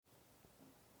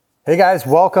Hey guys,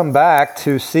 welcome back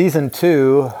to season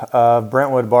 2 of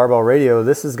Brentwood Barbell Radio.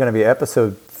 This is going to be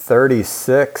episode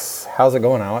 36. How's it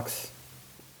going, Alex?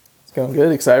 It's going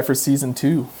good. Excited for season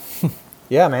 2.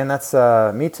 Yeah, man, that's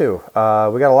me too. We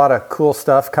got a lot of cool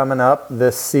stuff coming up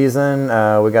this season.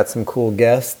 We got some cool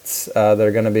guests that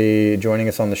are going to be joining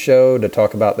us on the show to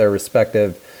talk about their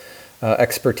respective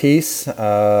expertise,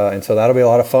 and so that'll be a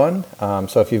lot of fun.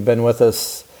 So if you've been with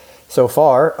us so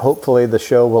far, hopefully the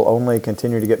show will only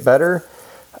continue to get better.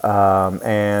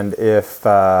 And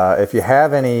if you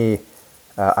have any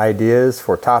ideas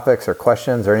for topics or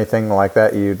questions or anything like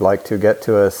that you'd like to get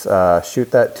to us,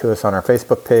 shoot that to us on our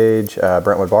Facebook page,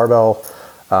 Brentwood Barbell,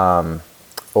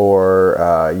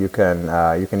 or you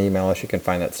can email us. You can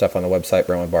find that stuff on the website,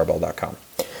 brentwoodbarbell.com.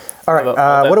 All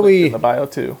right, what do we? In the bio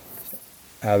too.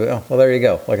 Well, there you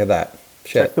go. Look at that.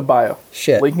 Shit. Check the bio.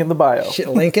 Shit. Link in the bio. Shit.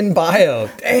 Link in bio.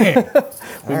 Damn.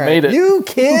 We made it. You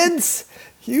kids.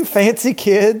 You fancy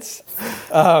kids.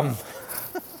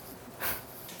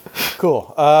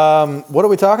 Cool. What are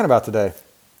we talking about today?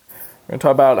 We're going to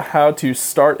talk about how to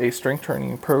start a strength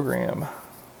training program.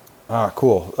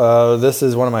 Cool. This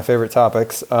is one of my favorite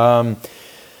topics.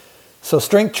 So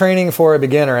strength training for a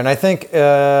beginner. And I think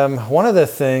one of the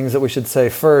things that we should say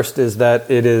first is that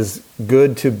it is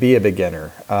good to be a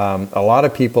beginner. A lot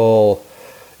of people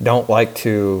don't like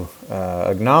to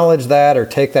acknowledge that or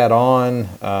take that on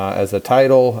as a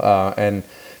title. And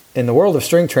in the world of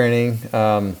strength training,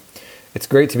 it's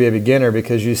great to be a beginner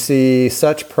because you see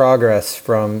such progress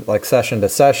from like session to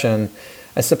session.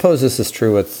 I suppose this is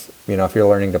true with, if you're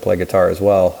learning to play guitar as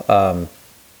well.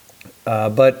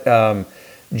 But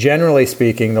generally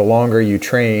speaking, the longer you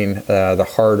train, the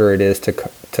harder it is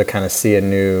to kind of see a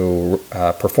new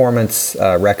performance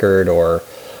record or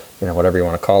whatever you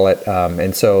want to call it.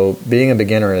 And so being a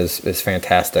beginner is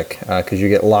fantastic because you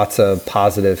get lots of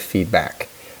positive feedback.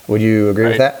 Would you agree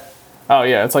with that? Oh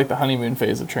yeah, it's like the honeymoon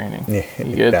phase of training. Yeah,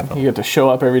 you get to show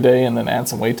up every day and then add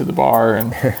some weight to the bar.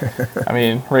 And I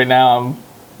mean, right now I'm,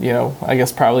 I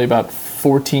guess probably about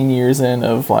 14 years in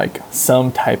of like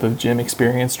some type of gym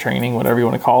experience, training, whatever you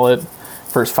want to call it.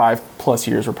 First 5+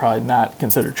 years were probably not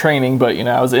considered training, but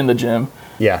I was in the gym.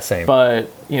 Yeah, same. But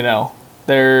I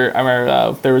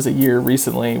remember there was a year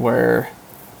recently where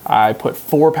I put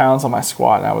 4 pounds on my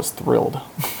squat and I was thrilled.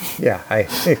 Yeah,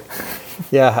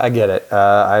 I get it.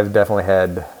 I've definitely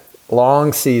had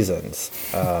long seasons.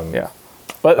 Yeah,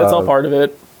 but it's all part of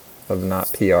it. Of not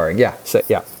PRing. Yeah, so,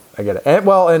 yeah, I get it. And,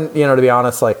 to be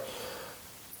honest, like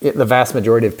the vast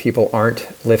majority of people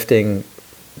aren't lifting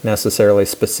necessarily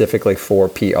specifically for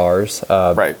PRs.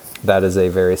 Right. That is a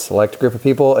very select group of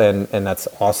people, and that's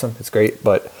awesome. It's great,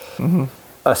 but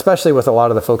especially with a lot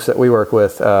of the folks that we work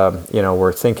with,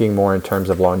 we're thinking more in terms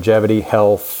of longevity,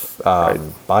 health,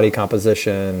 body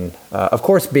composition. Of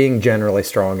course, being generally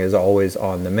strong is always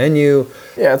on the menu.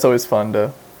 Yeah, it's always fun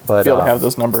to be able to have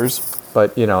those numbers.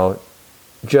 But,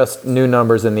 just new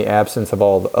numbers in the absence of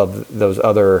all of those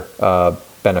other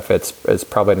benefits is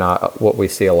probably not what we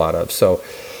see a lot of. So,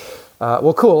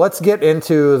 cool. Let's get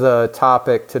into the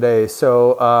topic today.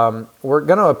 So we're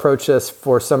going to approach this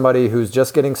for somebody who's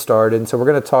just getting started. So we're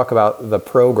going to talk about the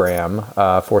program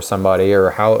for somebody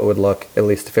or how it would look, at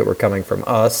least if it were coming from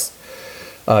us,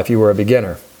 if you were a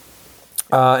beginner.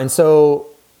 And so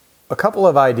a couple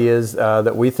of ideas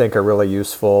that we think are really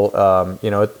useful.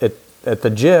 At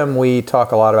the gym, we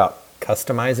talk a lot about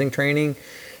customizing training.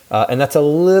 And that's a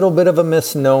little bit of a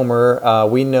misnomer.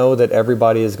 We know that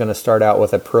everybody is going to start out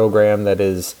with a program that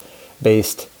is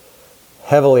based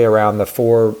heavily around the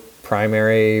 4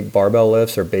 primary barbell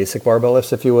lifts or basic barbell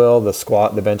lifts, if you will, the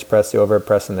squat, the bench press, the overhead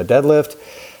press, and the deadlift.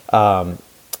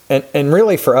 And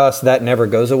really for us, that never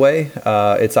goes away.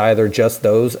 It's either just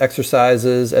those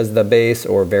exercises as the base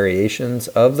or variations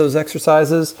of those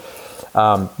exercises.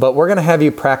 But we're going to have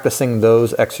you practicing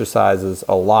those exercises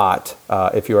a lot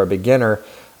if you're a beginner.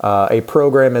 A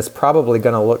program is probably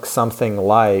going to look something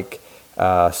like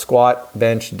squat,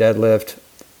 bench, deadlift,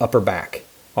 upper back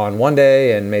on one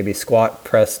day, and maybe squat,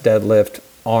 press, deadlift,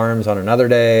 arms on another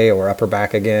day, or upper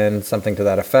back again, something to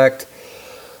that effect.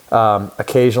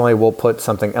 Occasionally we'll put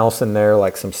something else in there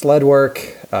like some sled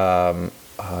work,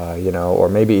 or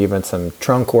maybe even some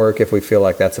trunk work if we feel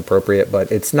like that's appropriate,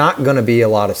 but it's not going to be a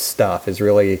lot of stuff is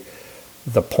really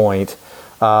the point.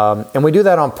 And we do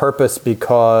that on purpose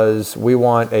because we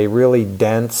want a really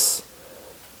dense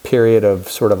period of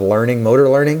sort of motor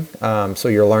learning. So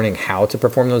you're learning how to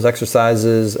perform those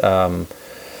exercises. I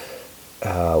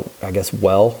guess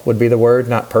well would be the word,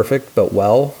 not perfect, but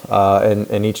well.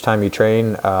 And each time you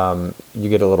train, you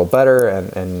get a little better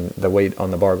and the weight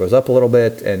on the bar goes up a little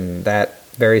bit. And that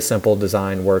very simple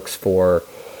design works for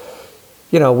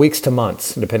weeks to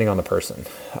months, depending on the person.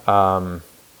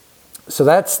 So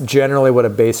that's generally what a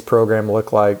base program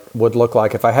would look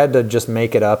like. If I had to just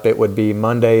make it up, it would be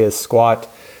Monday is squat,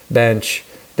 bench,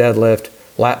 deadlift,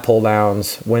 lat pull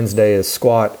downs. Wednesday is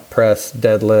squat, press,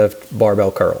 deadlift,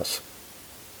 barbell curls.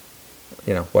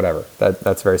 Whatever.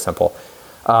 That's very simple.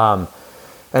 And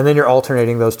then you're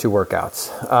alternating those two workouts.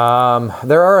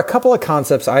 There are a couple of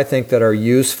concepts I think that are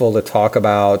useful to talk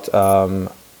about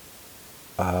for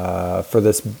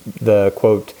the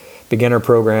quote beginner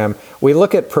program. We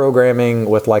look at programming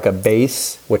with like a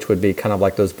base, which would be kind of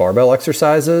like those barbell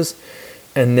exercises.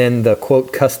 And then the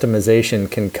quote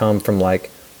customization can come from like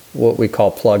what we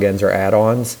call plugins or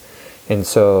add-ons. And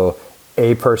so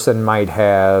a person might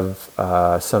have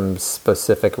some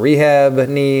specific rehab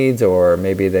needs, or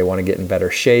maybe they want to get in better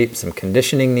shape, some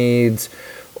conditioning needs,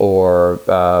 or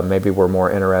maybe we're more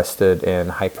interested in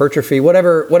hypertrophy.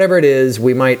 Whatever it is,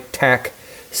 we might tack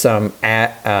some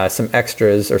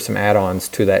extras or some add-ons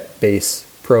to that base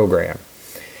program.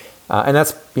 And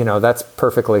that's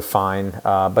perfectly fine.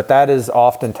 But that is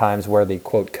oftentimes where the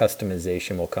quote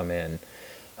customization will come in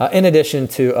addition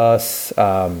to us,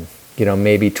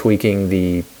 maybe tweaking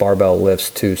the barbell lifts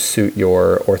to suit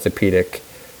your orthopedic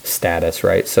status,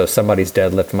 right? So somebody's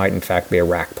deadlift might in fact be a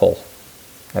rack pull.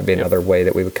 That'd be another way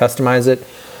that we would customize it.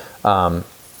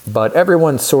 But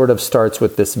everyone sort of starts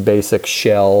with this basic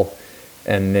shell,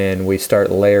 and then we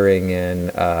start layering in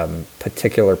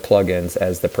particular plugins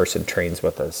as the person trains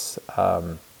with us.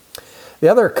 The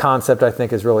other concept I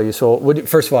think is really useful.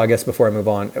 First of all, I guess before I move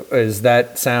on, does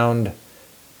that sound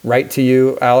right to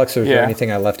you, Alex, or is there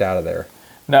anything I left out of there?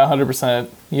 No, 100%.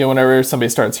 Whenever somebody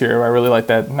starts here, I really like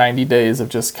that 90 days of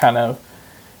just kind of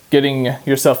getting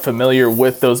yourself familiar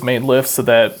with those main lifts, so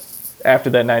that after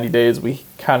that 90 days, we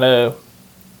kind of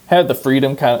have the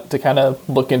freedom to kind of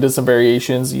look into some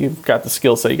variations. You've got the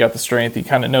skill set, you got the strength, you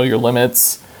kind of know your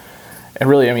limits. And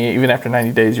really, even after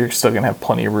 90 days, you're still going to have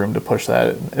plenty of room to push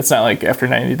that. It's not like after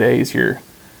 90 days, you're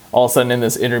all of a sudden in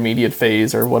this intermediate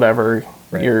phase or whatever.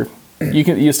 Right.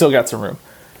 You still got some room.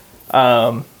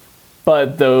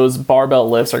 But those barbell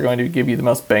lifts are going to give you the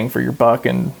most bang for your buck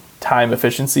and time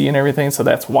efficiency and everything. So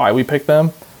that's why we pick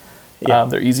them. Yeah.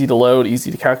 They're easy to load, easy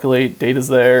to calculate, data's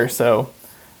there. So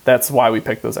that's why we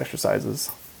pick those exercises.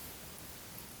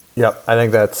 Yep, I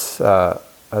think that's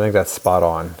spot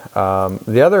on.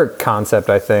 The other concept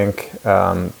I think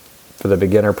for the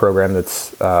beginner program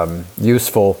that's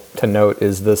useful to note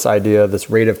is this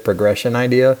rate of progression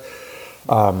idea.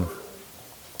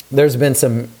 There's been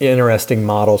some interesting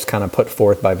models kind of put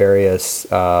forth by various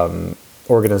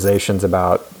organizations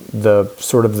about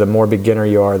the more beginner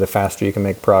you are, the faster you can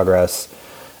make progress,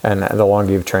 and the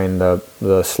longer you've trained,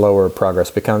 the slower progress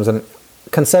becomes. And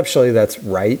conceptually, that's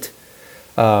right.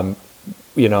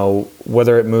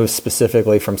 Whether it moves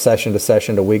specifically from session to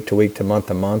session to week to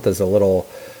month is a little,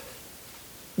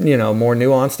 more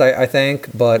nuanced, I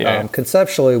think. But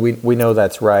conceptually, we know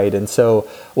that's right. And so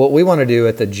what we want to do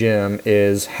at the gym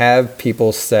is have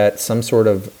people set some sort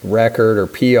of record or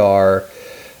PR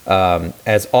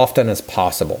as often as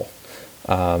possible.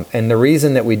 And the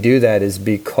reason that we do that is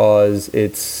because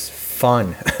it's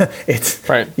fun. It's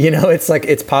right.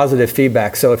 It's positive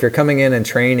feedback. So if you're coming in and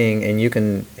training and you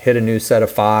can hit a new set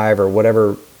of 5 or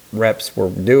whatever reps we're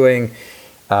doing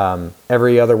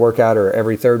every other workout or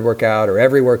every third workout or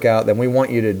every workout, then we want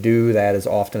you to do that as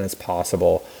often as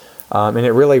possible. And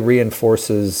it really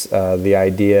reinforces the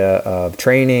idea of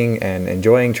training and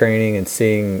enjoying training and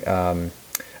seeing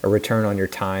a return on your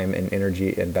time and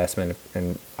energy investment,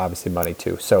 and obviously money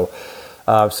too. So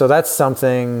that's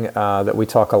something that we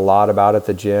talk a lot about at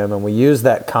the gym, and we use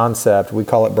that concept. We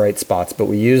call it bright spots, but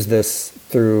we use this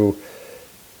through,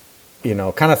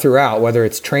 kind of throughout, whether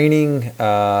it's training,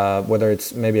 whether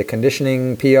it's maybe a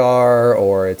conditioning PR,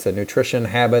 or it's a nutrition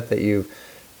habit that you've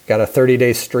got a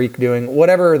 30-day streak doing,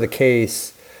 whatever the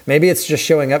case. Maybe it's just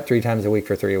showing up 3 times a week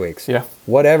for 3 weeks. Yeah.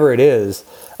 Whatever it is,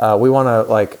 we want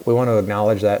to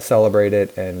acknowledge that, celebrate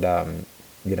it, and then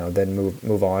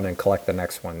move on and collect the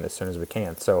next one as soon as we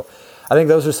can. So I think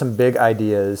those are some big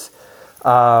ideas.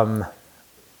 I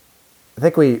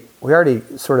think we already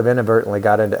sort of inadvertently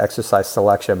got into exercise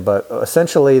selection, but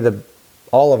essentially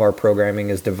all of our programming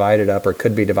is divided up, or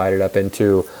could be divided up,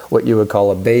 into what you would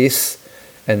call a base,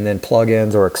 and then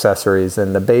plugins or accessories.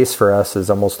 And the base for us is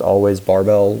almost always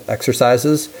barbell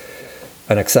exercises.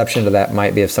 An exception to that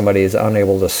might be if somebody is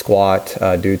unable to squat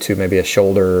due to maybe a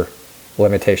shoulder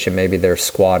limitation. Maybe their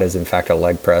squat is in fact a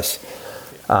leg press.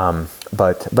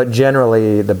 But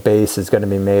generally the base is going to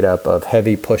be made up of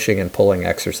heavy pushing and pulling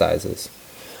exercises.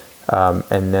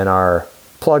 And then our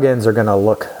plugins are going to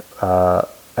look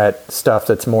at stuff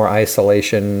that's more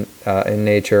isolation in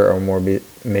nature, or more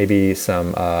maybe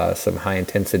some high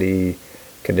intensity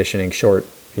conditioning, short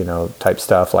type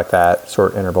stuff like that,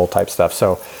 short interval type stuff.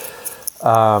 So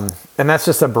and that's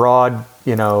just a broad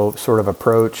sort of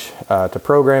approach to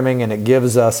programming, and it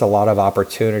gives us a lot of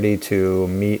opportunity to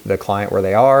meet the client where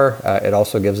they are. It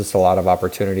also gives us a lot of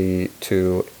opportunity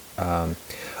to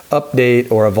update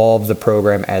or evolve the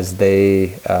program as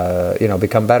they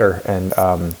become better and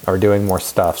are doing more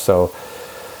stuff. So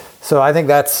I think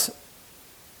that's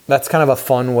kind of a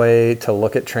fun way to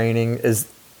look at training. Is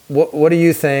what do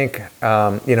you think?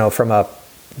 From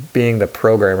being the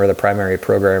programmer, the primary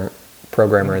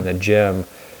programmer in the gym.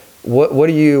 What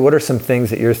are some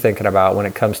things that you're thinking about when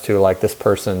it comes to like this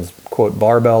person's quote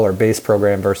barbell or base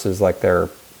program versus like their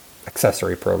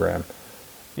accessory program?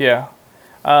 Yeah.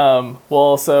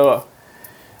 Well, so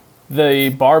the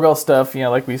barbell stuff,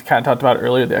 like we kind of talked about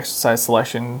earlier, the exercise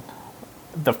selection,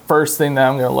 the first thing that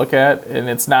I'm going to look at, and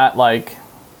it's not like,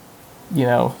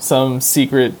 some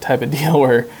secret type of deal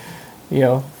where,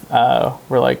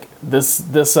 we're like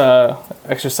this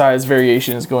exercise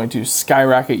variation is going to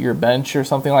skyrocket your bench or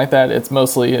something like that. It's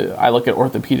mostly, I look at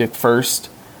orthopedic first,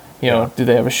 do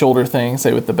they have a shoulder thing,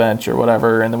 say with the bench or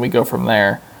whatever, and then we go from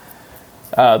there.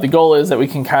 The goal is that we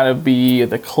can kind of be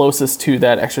the closest to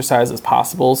that exercise as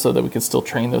possible so that we can still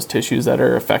train those tissues that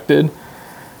are affected.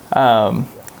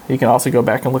 You can also go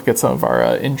back and look at some of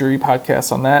our injury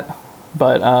podcasts on that.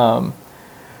 But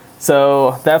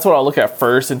so that's what I'll look at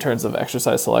first in terms of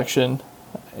exercise selection.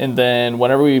 And then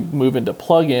whenever we move into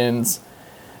plugins,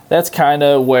 that's kind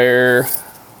of where,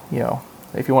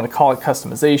 if you want to call it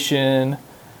customization,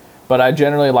 but I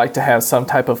generally like to have some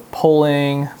type of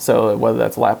pulling. So whether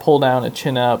that's lat pull down, a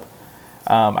chin up.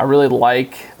 I really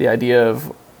like the idea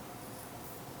of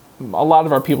a lot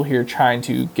of our people here trying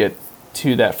to get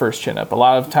to that first chin up. A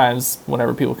lot of times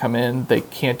whenever people come in, they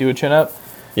can't do a chin up.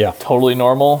 Yeah. Totally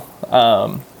normal.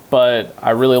 But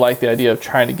I really like the idea of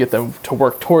trying to get them to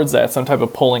work towards that, some type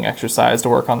of pulling exercise to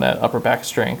work on that upper back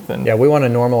strength. And yeah, we want to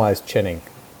normalize chinning.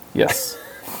 Yes.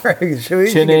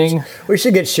 Chinning. We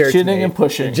should get shirts chinning made. And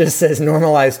pushing. It just says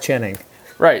normalize chinning.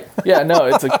 Right. Yeah, no,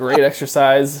 it's a great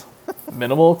exercise,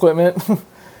 minimal equipment.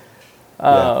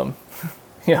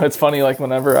 It's funny, like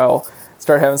whenever I'll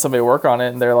start having somebody work on it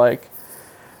and they're like,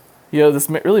 this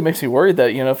really makes me worried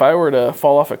that, if I were to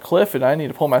fall off a cliff and I need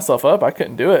to pull myself up, I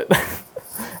couldn't do it.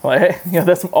 Like, hey,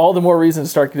 that's all the more reason to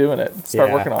start doing it,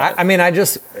 start working on it. I mean,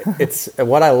 it's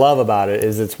what I love about it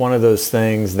is it's one of those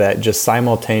things that just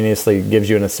simultaneously gives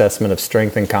you an assessment of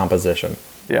strength and composition.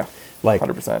 Yeah, like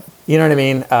 100%. You know what I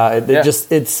mean?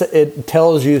 It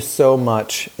tells you so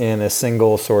much in a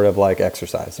single sort of like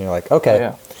exercise, and you're like,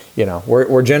 okay,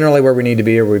 we're generally where we need to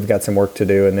be, or we've got some work to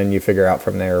do, and then you figure out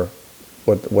from there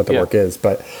what the work is,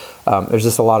 but. There's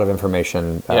just a lot of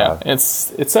information.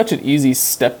 It's such an easy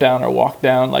step down or walk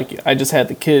down. Like I just had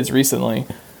the kids recently,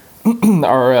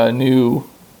 our new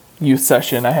youth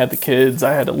session. I had the kids.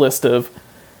 I had a list of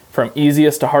from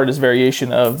easiest to hardest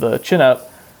variation of the chin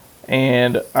up.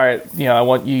 And all right, I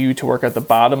want you to work at the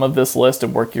bottom of this list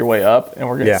and work your way up. And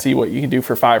we're going to see what you can do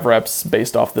for 5 reps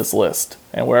based off this list.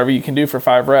 And wherever you can do for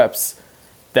 5 reps,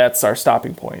 that's our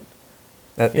stopping point.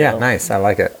 Nice. I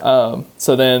like it.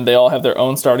 So then they all have their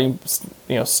own starting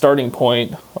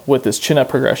point with this chin up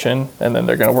progression, and then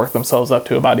they're going to work themselves up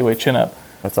to a bodyweight chin up.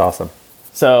 That's awesome.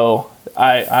 So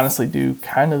I honestly do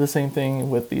kind of the same thing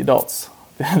with the adults.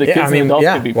 The kids and adults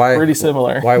can be pretty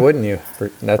similar. Why wouldn't you?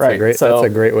 That's a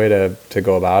great way to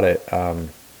go about it.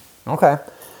 Okay.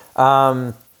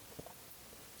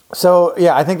 So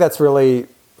yeah, I think that's really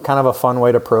kind of a fun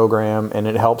way to program, and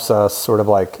it helps us sort of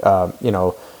like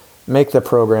make the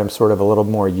program sort of a little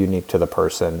more unique to the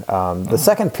person. The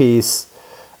second piece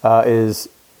is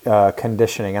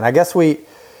conditioning, and I guess we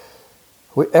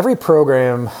every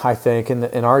program, I think,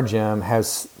 in our gym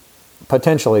has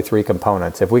potentially 3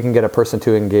 components. If we can get a person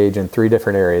to engage in 3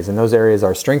 different areas, and those areas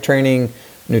are strength training,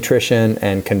 nutrition,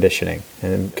 and conditioning.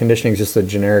 And conditioning is just a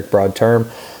generic, broad term.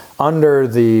 Under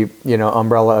the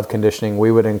umbrella of conditioning,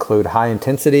 we would include high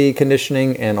intensity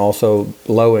conditioning and also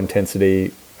low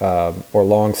intensity or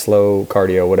long, slow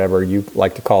cardio, whatever you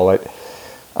like to call it.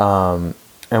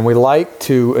 And we like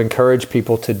to encourage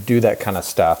people to do that kind of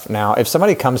stuff. Now, if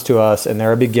somebody comes to us and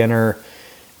they're a beginner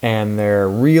and they're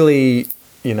really,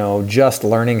 just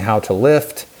learning how to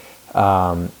lift,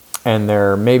 and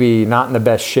they're maybe not in the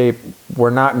best shape,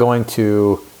 we're not going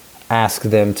to ask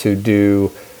them to do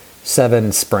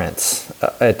 7 sprints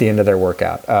at the end of their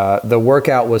workout. The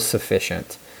workout was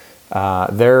sufficient.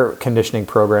 Their conditioning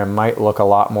program might look a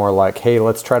lot more like, hey,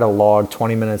 let's try to log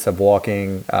 20 minutes of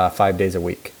walking 5 days a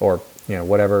week, or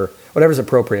whatever whatever's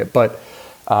appropriate. But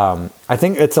I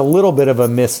think it's a little bit of a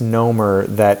misnomer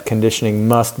that conditioning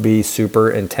must be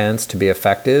super intense to be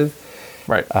effective.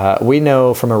 Right. We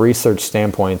know from a research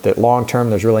standpoint that long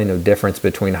term, there's really no difference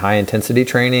between high intensity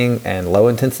training and low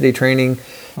intensity training.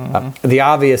 The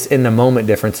obvious in the moment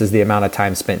difference is the amount of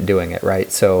time spent doing it, right?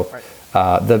 So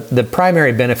the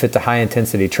primary benefit to high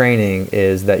intensity training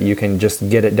is that you can just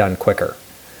get it done quicker.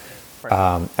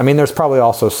 Right. I mean, there's probably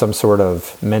also some sort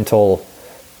of mental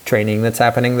training that's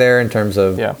happening there in terms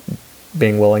of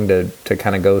being willing to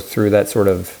kind of go through that sort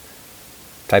of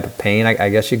type of pain. I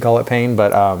guess you'd call it pain,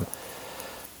 but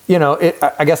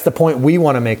I guess the point we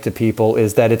want to make to people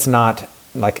is that it's not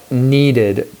like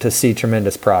needed to see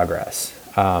tremendous progress.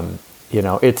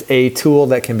 It's a tool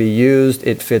that can be used.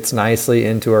 It fits nicely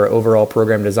into our overall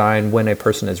program design when a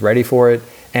person is ready for it,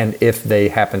 and if they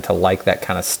happen to like that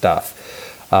kind of stuff.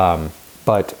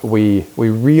 But we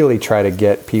really try to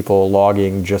get people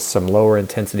logging just some lower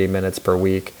intensity minutes per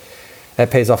week. That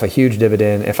pays off a huge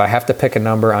dividend. If I have to pick a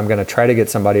number, I'm going to try to get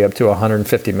somebody up to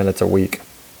 150 minutes a week.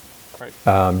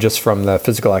 Right. Just from the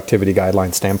physical activity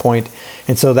guideline standpoint.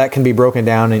 And so that can be broken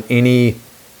down in any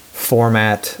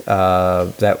format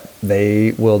that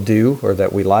they will do or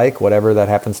that we like, whatever that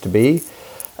happens to be.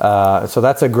 So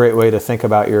that's a great way to think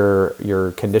about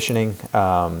your conditioning.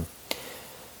 That's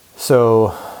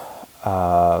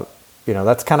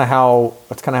kind of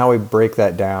how we break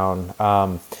that down.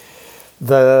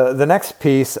 The next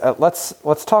piece,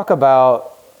 let's talk about.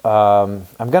 I'm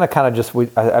going to kind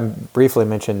of I briefly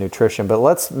mentioned nutrition, but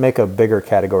let's make a bigger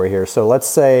category here. So let's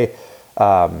say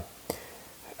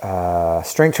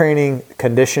strength training,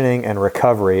 conditioning, and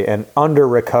recovery. And under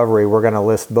recovery, we're going to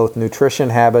list both nutrition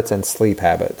habits and sleep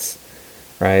habits,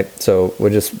 right? So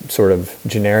we'll just sort of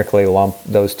generically lump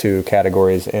those two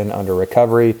categories in under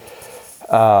recovery.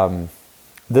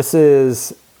 This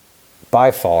is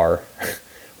by far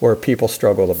where people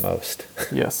struggle the most.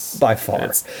 Yes. By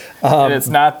far. And it's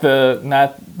not the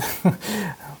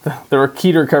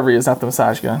key to recovery is not the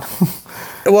massage gun.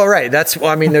 Well, right.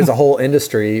 There's a whole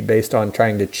industry based on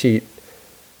trying to cheat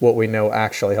what we know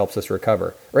actually helps us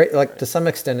recover, right? Like to some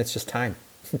extent, it's just time.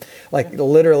 Like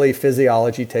literally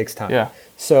physiology takes time. Yeah.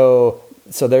 So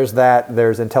there's that,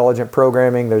 there's intelligent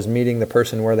programming, there's meeting the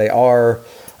person where they are.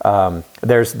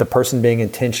 There's the person being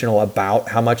intentional about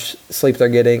how much sleep they're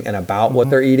getting and about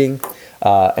what they're eating.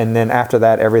 And then after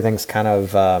that, everything's kind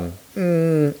of,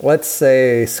 let's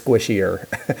say, squishier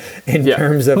in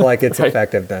terms of like its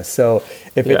effectiveness. So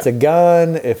if it's a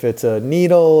gun, if it's a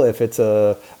needle, if it's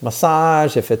a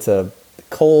massage, if it's a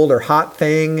cold or hot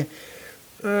thing,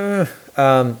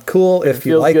 cool if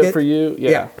you like it. Feels good for you.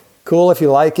 Yeah. Cool if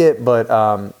you like it,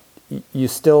 but you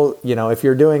still, if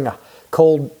you're doing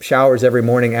cold showers every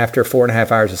morning after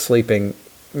 4.5 hours of sleeping,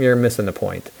 you're missing the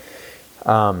point.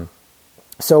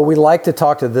 So we like to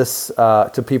talk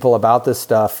to people about this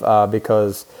stuff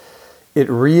because it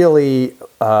really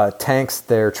tanks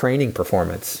their training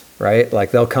performance, right?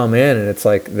 Like they'll come in and it's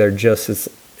like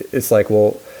it's like,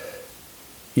 well,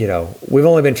 we've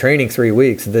only been training 3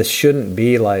 weeks. This shouldn't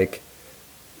be like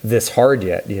this hard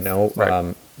yet,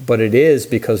 Right. But it is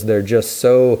because they're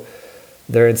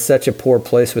in such a poor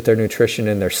place with their nutrition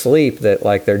and their sleep that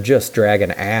like they're just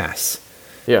dragging ass.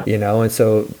 Yeah. And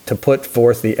so to put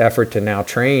forth the effort to now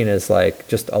train is like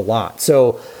just a lot.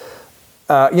 So,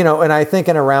 and I think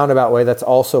in a roundabout way, that's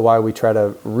also why we try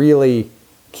to really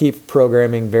keep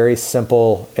programming very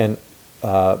simple and,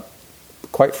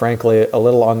 quite frankly, a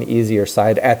little on the easier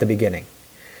side at the beginning.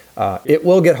 It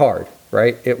will get hard,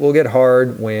 right? It will get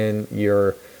hard when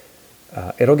it'll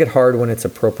get hard when it's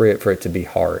appropriate for it to be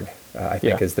hard. I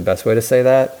think is the best way to say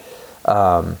that.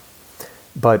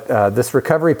 But this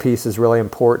recovery piece is really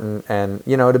important. And,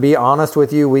 to be honest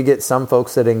with you, we get some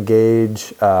folks that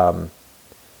engage to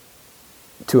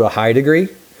a high degree.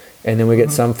 And then we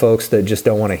get some folks that just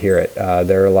don't want to hear it.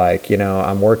 They're like,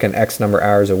 I'm working X number of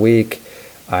hours a week.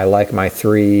 I like my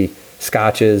 3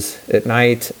 scotches at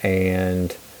night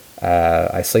and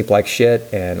I sleep like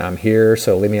shit and I'm here,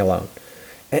 so leave me alone.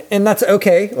 And that's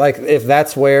okay. Like if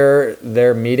that's where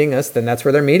they're meeting us, then that's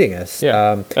where they're meeting us.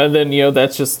 Yeah. And then,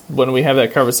 that's just when we have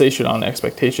that conversation on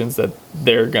expectations that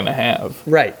they're going to have.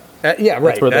 Right. Right.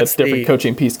 That's where that different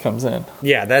coaching piece comes in.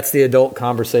 Yeah. That's the adult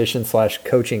conversation /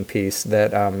 coaching piece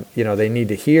that, they need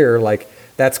to hear. Like,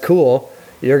 that's cool.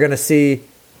 You're going to see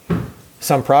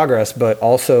some progress, but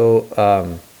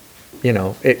also,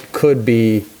 it could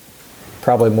be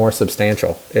probably more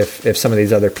substantial if some of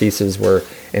these other pieces were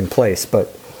in place.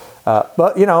 But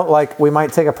like we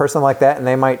might take a person like that and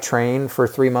they might train for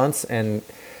 3 months and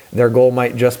their goal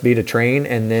might just be to train.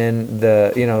 And then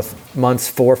the, months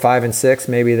 4, 5, and 6,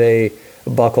 maybe they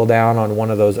buckle down on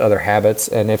one of those other habits.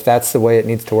 And if that's the way it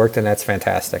needs to work, then that's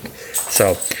fantastic.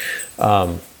 So,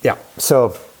 yeah.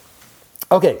 So,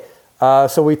 okay.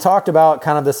 So we talked about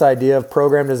kind of this idea of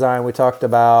program design. We talked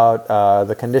about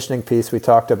the conditioning piece. We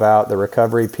talked about the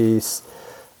recovery piece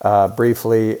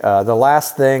briefly. The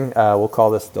last thing, we'll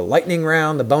call this the lightning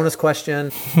round, the bonus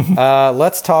question.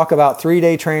 Let's talk about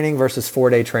 3-day training versus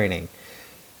 4-day training.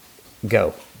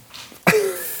 Go.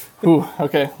 Ooh,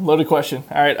 okay. Loaded question.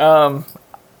 All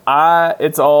right.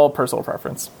 It's all personal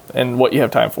preference and what you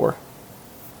have time for.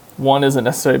 One isn't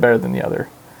necessarily better than the other.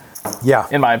 Yeah.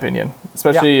 In my opinion,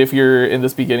 especially if you're in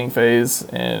this beginning phase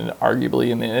and arguably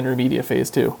in the intermediate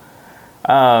phase too.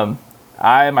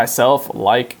 I myself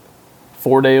like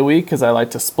 4-day a week because I like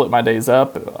to split my days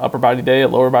up, upper body day, a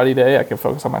lower body day. I can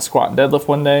focus on my squat and deadlift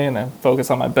one day and then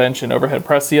focus on my bench and overhead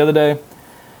press the other day.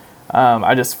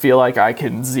 I just feel like I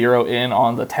can zero in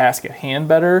on the task at hand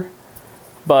better,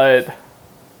 but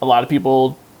a lot of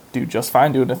people do just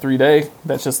fine doing a 3-day.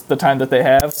 That's just the time that they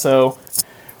have. So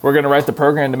we're going to write the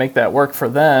program to make that work for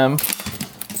them.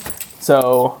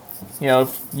 So,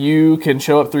 if you can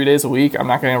show up 3 days a week, I'm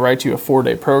not going to write you a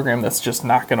 4-day program that's just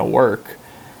not going to work.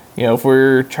 If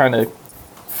we're trying to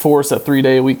force a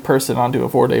 3-day a week person onto a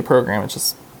 4-day program,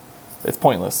 it's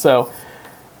pointless. So,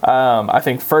 I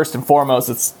think first and foremost,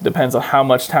 it depends on how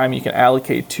much time you can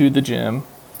allocate to the gym.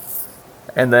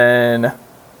 And then,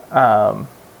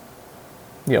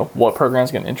 what program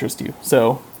is going to interest you.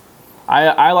 So,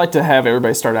 I like to have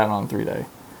everybody start out on 3-day.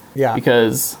 Yeah.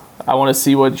 Because I want to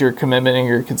see what your commitment and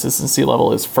your consistency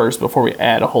level is first before we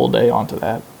add a whole day onto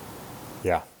that.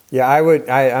 Yeah. Yeah,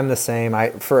 I'm the same.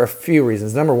 For a few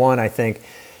reasons. Number one, I think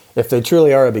if they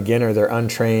truly are a beginner, they're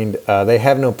untrained, they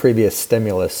have no previous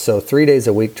stimulus. So 3 days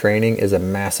a week training is a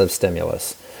massive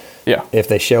stimulus. Yeah. If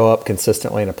they show up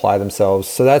consistently and apply themselves.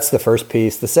 So that's the first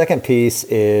piece. The second piece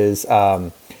is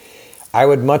I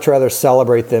would much rather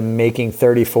celebrate them making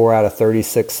 34 out of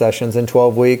 36 sessions in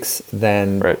 12 weeks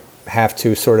than have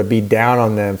to sort of be down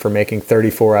on them for making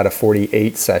 34 out of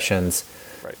 48 sessions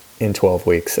in 12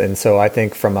 weeks. And so I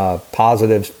think from a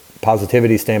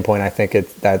positivity standpoint, I think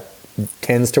that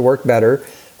tends to work better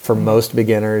for most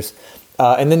beginners.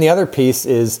 And then the other piece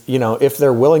is, if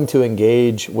they're willing to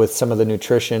engage with some of the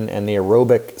nutrition and the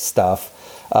aerobic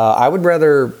stuff, I would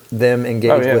rather them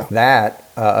engage with that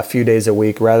a few days a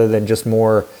week rather than just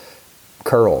more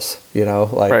curls,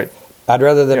 I'd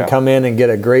rather them come in and get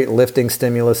a great lifting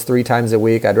stimulus 3 times a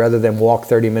week. I'd rather them walk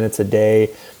 30 minutes a day.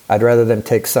 I'd rather them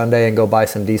take Sunday and go buy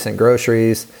some decent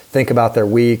groceries, think about their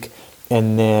week,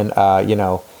 and then,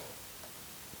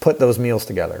 put those meals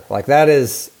together. Like that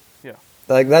is,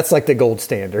 that's like the gold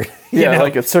standard.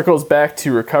 Like it circles back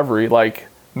to recovery. Like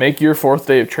make your 4th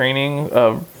day of training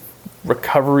a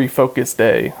recovery focused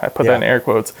day. I put that in air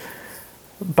quotes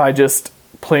by just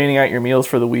planning out your meals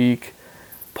for the week,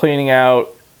 planning out,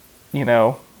 I'm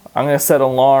going to set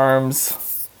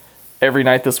alarms every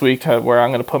night this week where I'm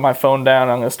going to put my phone down.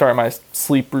 I'm going to start my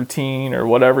sleep routine or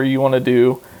whatever you want to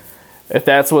do. If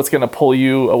that's what's going to pull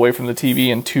you away from the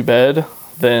TV and to bed,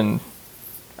 then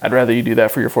I'd rather you do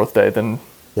that for your 4th day than,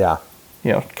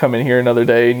 come in here another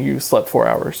day and you slept 4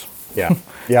 hours. Yeah.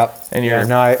 Yep. And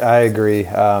you're I agree.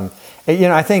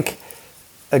 I think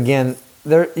again,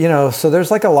 so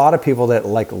there's like a lot of people that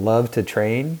like love to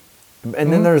train.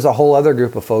 And then there's a whole other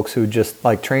group of folks who just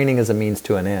like training as a means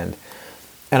to an end.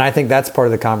 And I think that's part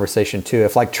of the conversation too.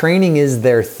 If like training is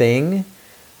their thing,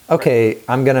 okay,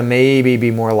 I'm going to maybe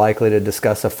be more likely to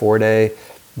discuss a 4-day.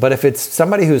 But if it's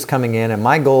somebody who's coming in and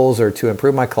my goals are to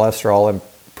improve my cholesterol,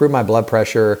 improve my blood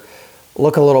pressure,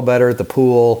 look a little better at the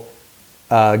pool,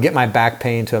 get my back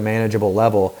pain to a manageable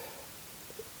level,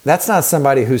 that's not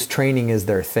somebody whose training is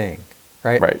their thing.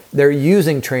 Right? They're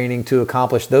using training to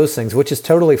accomplish those things, which is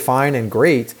totally fine and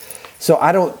great. So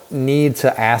I don't need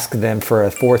to ask them for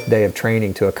a 4th day of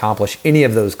training to accomplish any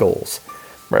of those goals.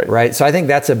 Right. So I think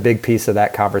that's a big piece of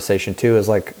that conversation too, is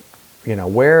like,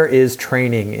 where is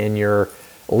training in your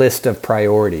list of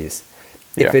priorities?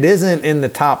 If it isn't in the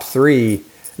top 3,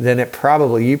 then you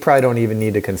probably don't even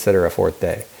need to consider a 4th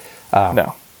day.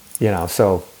 No.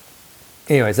 So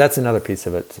anyways, that's another piece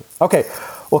of it. Okay.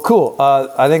 Well, cool.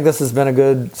 I think this has been a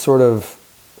good sort of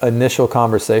initial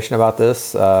conversation about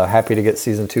this. Happy to get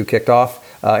season 2 kicked off.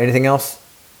 Anything else?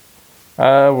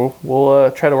 We'll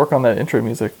try to work on that intro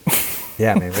music.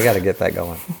 Yeah, man, we got to get that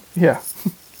going. Yeah.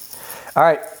 All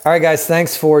right, guys.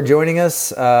 Thanks for joining us.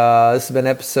 This has been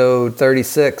episode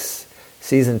 36,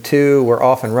 season 2. We're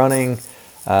off and running.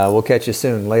 We'll catch you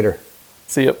soon. Later.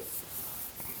 See you.